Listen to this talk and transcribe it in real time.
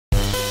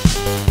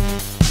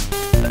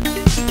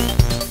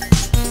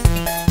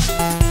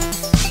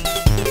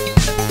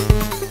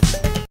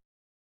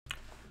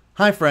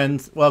Hi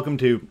friends, welcome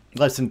to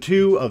lesson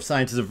 2 of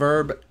Science is a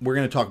Verb. We're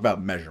going to talk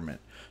about measurement.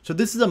 So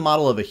this is a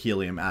model of a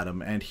helium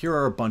atom, and here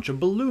are a bunch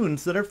of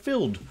balloons that are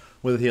filled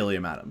with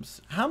helium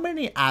atoms. How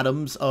many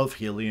atoms of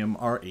helium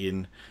are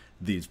in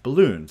these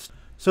balloons?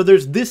 So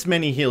there's this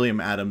many helium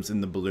atoms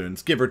in the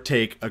balloons, give or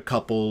take a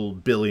couple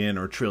billion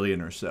or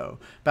trillion or so.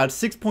 About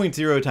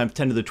 6.0 times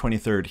 10 to the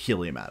 23rd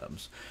helium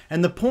atoms.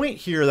 And the point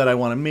here that I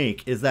want to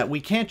make is that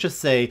we can't just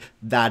say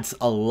that's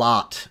a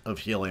lot of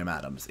helium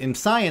atoms. In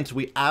science,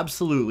 we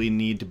absolutely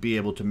need to be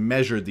able to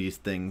measure these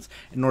things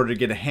in order to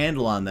get a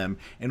handle on them,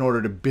 in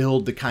order to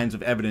build the kinds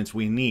of evidence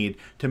we need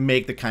to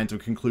make the kinds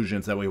of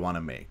conclusions that we want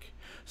to make.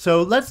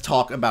 So let's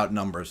talk about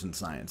numbers in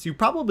science. You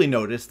probably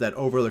noticed that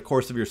over the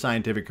course of your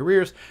scientific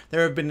careers,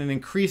 there have been an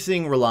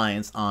increasing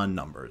reliance on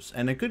numbers.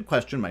 And a good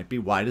question might be,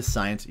 why does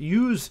science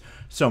use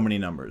so many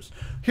numbers?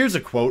 Here's a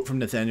quote from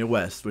Nathaniel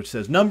West, which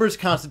says, "Numbers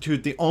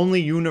constitute the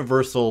only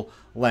universal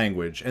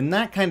language." And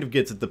that kind of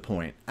gets at the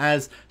point.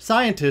 As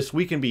scientists,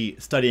 we can be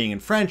studying in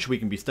French, we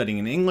can be studying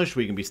in English,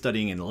 we can be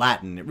studying in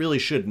Latin. It really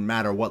shouldn't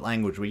matter what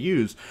language we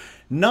use.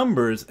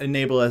 Numbers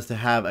enable us to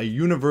have a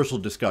universal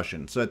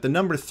discussion, so that the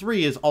number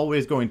 3 is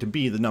always going to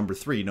be the number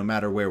 3, no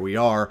matter where we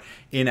are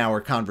in our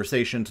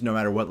conversations, no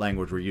matter what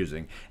language we're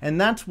using. And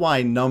that's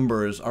why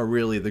numbers are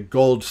really the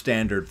gold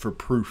standard for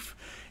proof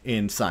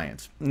in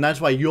science. And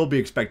that's why you'll be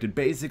expected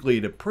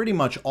basically to pretty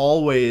much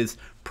always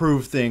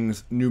prove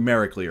things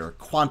numerically, or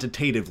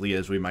quantitatively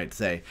as we might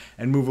say,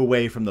 and move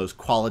away from those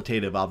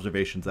qualitative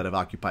observations that have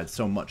occupied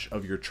so much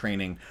of your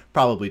training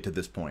probably to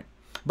this point.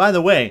 By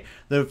the way,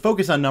 the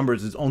focus on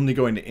numbers is only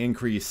going to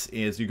increase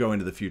as you go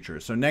into the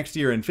future. So next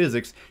year in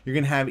physics, you're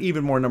going to have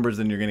even more numbers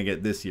than you're going to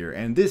get this year.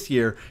 And this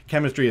year,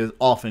 chemistry is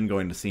often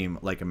going to seem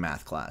like a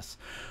math class.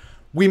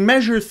 We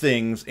measure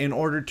things in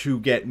order to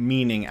get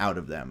meaning out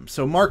of them.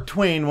 So Mark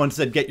Twain once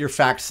said, get your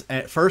facts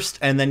at first,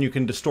 and then you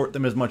can distort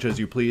them as much as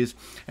you please.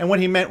 And what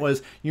he meant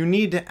was, you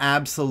need to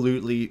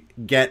absolutely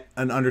get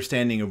an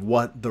understanding of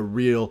what the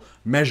real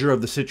measure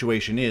of the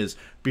situation is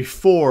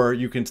before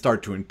you can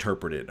start to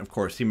interpret it. Of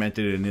course, he meant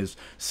it in his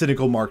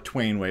cynical Mark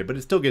Twain way, but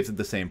it still gets at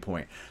the same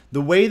point.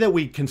 The way that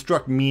we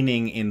construct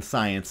meaning in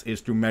science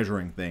is through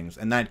measuring things,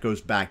 and that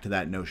goes back to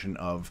that notion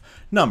of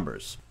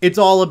numbers. It's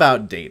all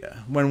about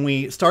data. When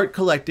we start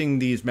collecting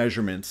these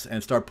measurements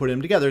and start putting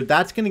them together,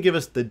 that's going to give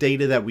us the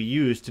data that we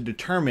use to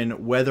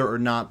determine whether or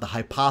not the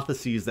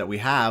hypotheses that we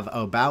have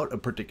about a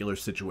particular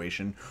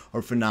situation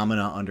or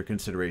phenomena under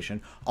consideration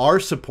are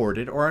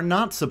supported or are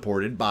not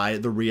supported by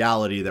the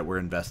reality that we're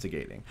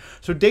investigating.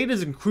 So data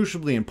is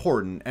crucially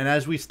important, and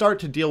as we start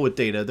to deal with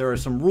data, there are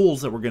some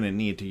rules that we're going to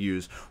need to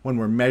use when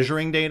we're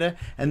measuring data,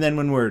 and then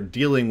when we're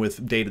dealing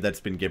with data that's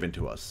been given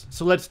to us.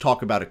 So let's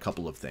talk about a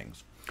couple of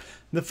things.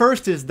 The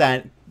first is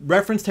that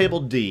reference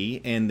table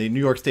D in the New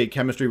York State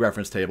chemistry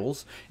reference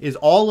tables is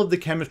all of the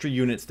chemistry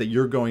units that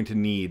you're going to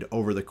need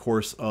over the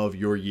course of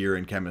your year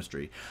in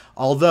chemistry.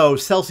 Although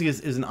Celsius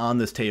isn't on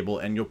this table,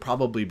 and you'll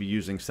probably be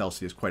using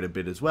Celsius quite a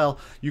bit as well.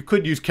 You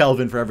could use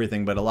Kelvin for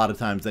everything, but a lot of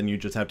times then you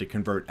just have to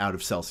convert out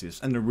of Celsius,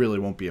 and there really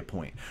won't be a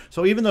point.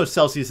 So even though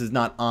Celsius is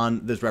not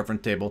on this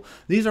reference table,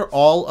 these are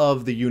all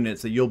of the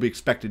units that you'll be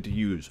expected to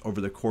use over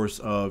the course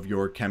of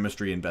your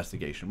chemistry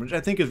investigation, which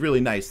I think is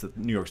really nice that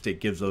New York State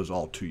gives those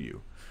all to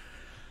you.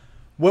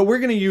 What we're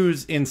going to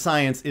use in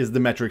science is the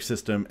metric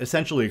system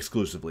essentially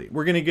exclusively.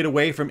 We're going to get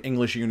away from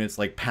English units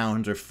like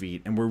pounds or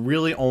feet, and we're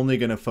really only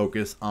going to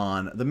focus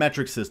on the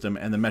metric system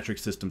and the metric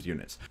systems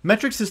units.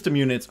 Metric system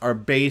units are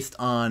based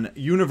on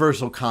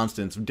universal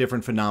constants of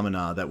different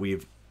phenomena that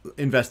we've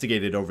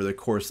investigated over the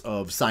course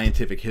of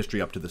scientific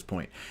history up to this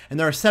point. And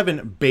there are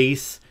 7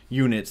 base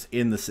units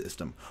in the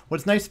system.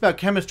 What's nice about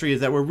chemistry is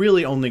that we're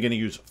really only going to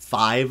use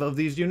 5 of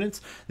these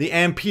units. The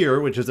ampere,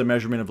 which is a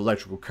measurement of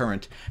electrical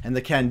current, and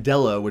the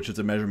candela, which is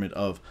a measurement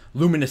of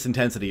luminous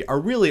intensity, are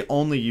really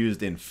only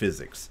used in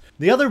physics.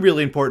 The other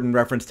really important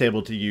reference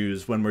table to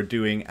use when we're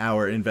doing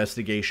our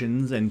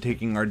investigations and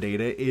taking our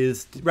data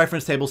is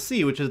reference table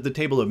C, which is the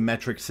table of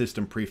metric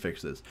system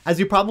prefixes. As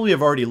you probably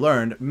have already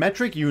learned,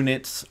 metric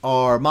units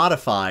are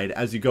modified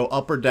as you go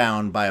up or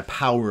down by a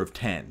power of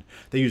 10.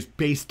 They use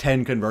base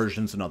 10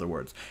 conversions, in other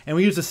words. And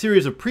we use a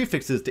series of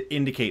prefixes to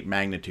indicate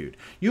magnitude.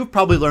 You've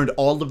probably learned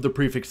all of the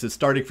prefixes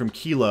starting from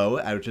kilo,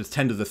 which is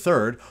 10 to the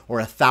 3rd, or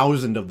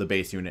 1,000 of the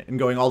base unit, and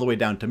going all the way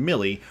down to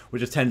milli,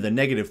 which is 10 to the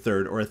negative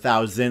 3rd, or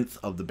 1,000th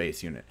of the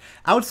base unit.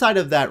 Outside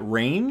of that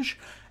range,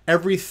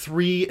 every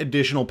 3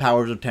 additional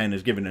powers of 10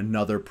 is given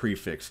another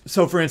prefix.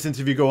 So for instance,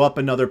 if you go up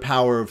another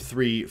power of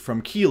 3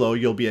 from kilo,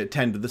 you'll be at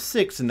 10 to the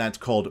 6th, and that's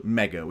called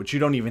mega, which you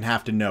don't even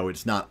have to know.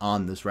 It's not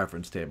on this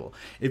reference table.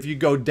 If you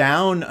go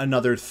down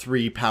another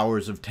 3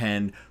 powers of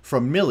 10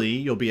 from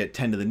milli, you'll be at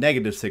 10 to the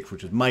negative 6,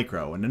 which is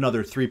micro, and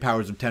another 3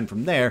 powers of 10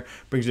 from there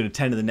brings you to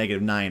 10 to the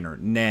negative 9, or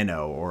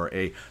nano, or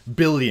a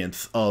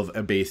billionth of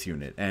a base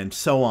unit, and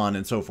so on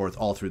and so forth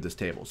all through this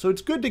table. So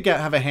it's good to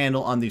have a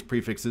handle on these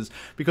prefixes,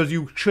 because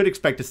you should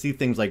expect to see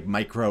things like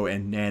micro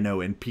and nano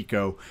and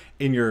pico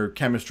in your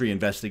chemistry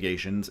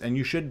investigations, and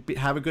you should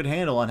have a good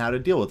handle on how to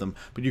deal with them,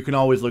 but you can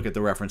always look at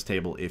the reference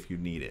table if you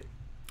need it.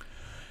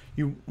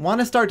 you want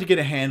to start to get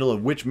a handle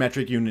of which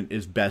metric unit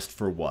is best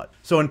for what.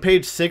 So on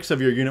page 6 of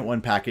your Unit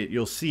 1 packet,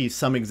 you'll see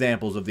some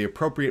examples of the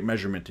appropriate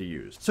measurement to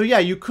use. So yeah,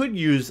 you could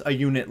use a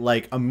unit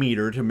like a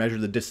meter to measure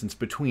the distance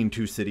between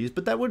two cities,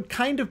 but that would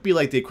kind of be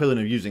like the equivalent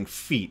of using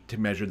feet to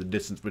measure the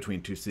distance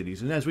between two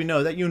cities. And as we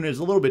know, that unit is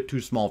a little bit too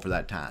small for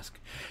that task.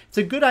 It's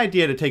a good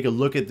idea to take a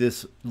look at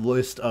this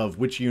list of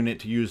which unit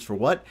to use for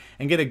what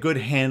and get a good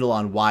handle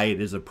on why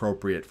it is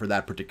appropriate for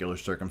that particular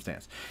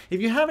circumstance.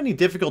 If you have any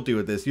difficulty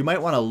with this, you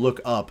might want to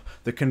look up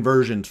the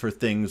conversions for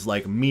things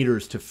like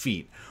meters to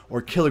feet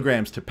or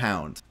kilograms to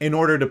pounds in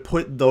order to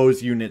put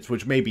those units,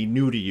 which may be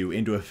new to you,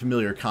 into a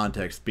familiar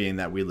context, being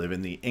that we live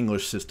in the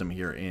English system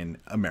here in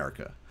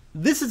America.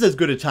 This is as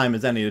good a time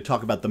as any to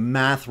talk about the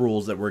math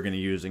rules that we're going to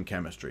use in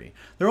chemistry.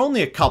 There are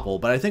only a couple,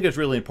 but I think it's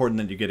really important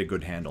that you get a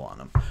good handle on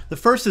them. The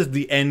first is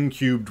the n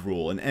cubed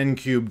rule, and n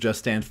cubed just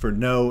stands for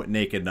no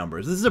naked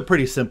numbers. This is a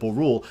pretty simple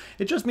rule.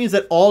 It just means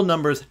that all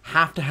numbers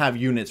have to have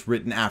units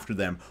written after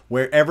them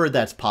wherever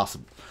that's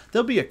possible.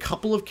 There'll be a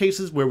couple of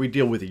cases where we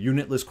deal with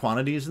unitless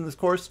quantities in this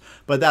course,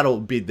 but that'll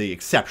be the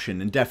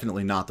exception and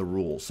definitely not the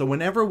rule. So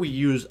whenever we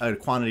use a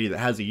quantity that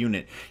has a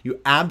unit,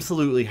 you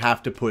absolutely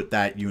have to put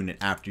that unit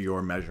after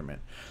your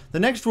measurement. The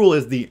next rule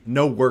is the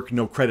no work,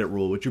 no credit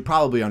rule, which you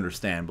probably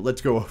understand, but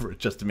let's go over it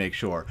just to make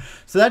sure.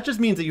 So that just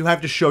means that you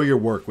have to show your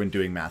work when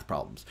doing math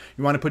problems.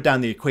 You want to put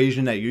down the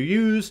equation that you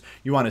use,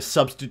 you want to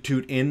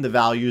substitute in the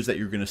values that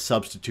you're going to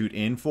substitute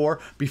in for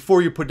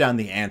before you put down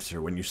the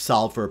answer when you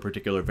solve for a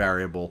particular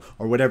variable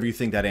or whatever you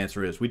think that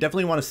answer is. We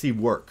definitely want to see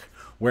work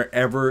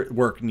wherever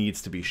work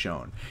needs to be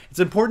shown. It's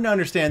important to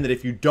understand that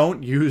if you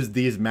don't use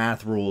these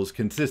math rules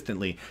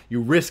consistently,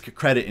 you risk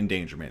credit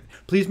endangerment.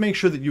 Please make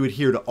sure that you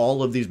adhere to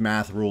all of these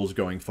math rules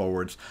going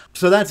forwards.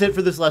 So that's it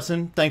for this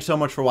lesson. Thanks so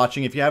much for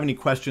watching. If you have any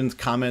questions,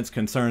 comments,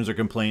 concerns, or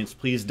complaints,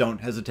 please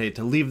don't hesitate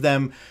to leave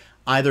them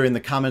either in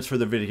the comments for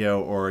the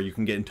video, or you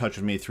can get in touch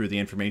with me through the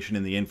information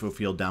in the info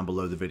field down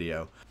below the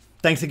video.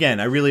 Thanks again.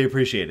 I really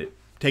appreciate it.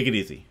 Take it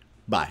easy.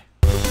 Bye.